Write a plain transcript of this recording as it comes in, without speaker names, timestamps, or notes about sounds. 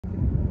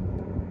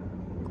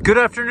Good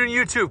afternoon,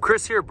 YouTube.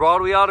 Chris here,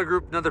 Broadway Auto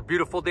Group. Another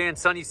beautiful day in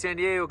sunny San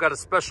Diego. Got a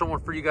special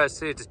one for you guys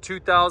today. It's a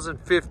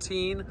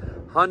 2015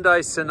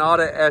 Hyundai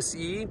Sonata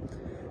SE.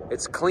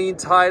 It's clean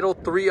title,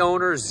 3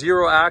 owners,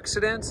 0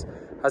 accidents.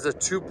 Has a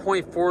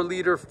 2.4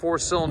 liter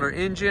 4-cylinder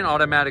engine,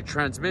 automatic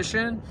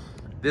transmission.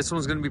 This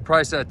one's going to be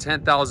priced at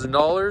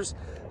 $10,000.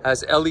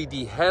 Has LED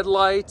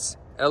headlights,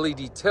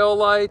 LED tail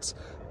lights,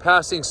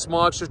 passing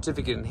smog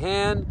certificate in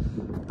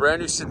hand.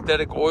 Brand new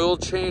synthetic oil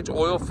change,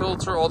 oil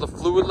filter, all the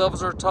fluid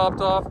levels are topped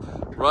off.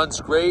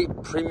 Runs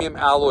great, premium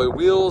alloy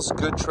wheels,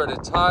 good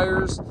treaded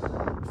tires,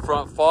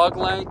 front fog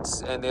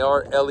lights, and they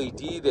are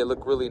LED. They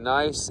look really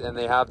nice, and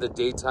they have the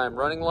daytime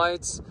running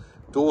lights.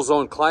 Dual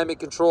zone climate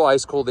control,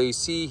 ice cold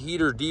AC,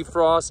 heater,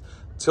 defrost,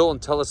 tilt and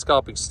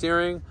telescopic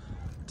steering.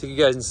 Take you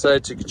guys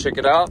inside so you can check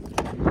it out.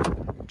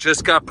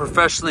 Just got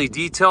professionally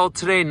detailed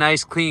today.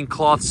 Nice clean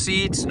cloth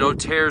seats, no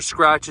tears,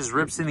 scratches,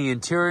 rips in the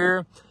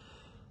interior.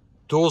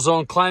 Dual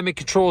zone climate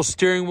control,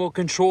 steering wheel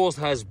controls,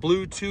 has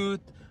Bluetooth,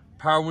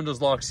 power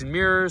windows, locks and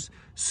mirrors.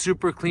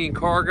 Super clean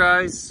car,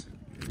 guys.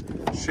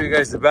 Show you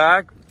guys the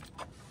back.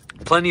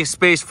 Plenty of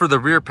space for the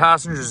rear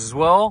passengers as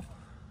well.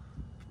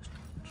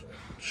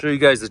 Show you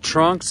guys the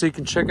trunk so you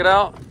can check it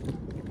out.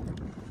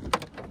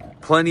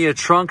 Plenty of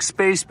trunk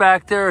space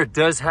back there. It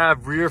does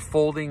have rear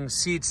folding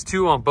seats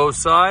too on both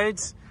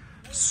sides.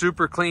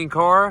 Super clean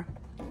car.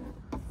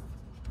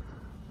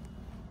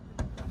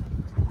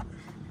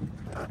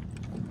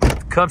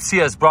 Come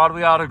see us,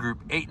 Broadway Auto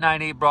Group,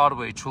 898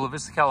 Broadway, Chula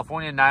Vista,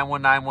 California,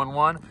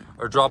 91911,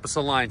 or drop us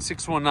a line,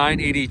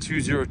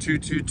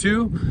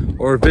 619-882-0222,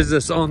 or visit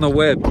us on the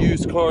web,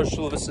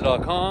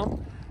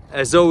 usedcarschulavista.com.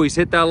 As always,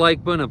 hit that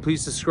like button and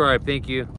please subscribe. Thank you.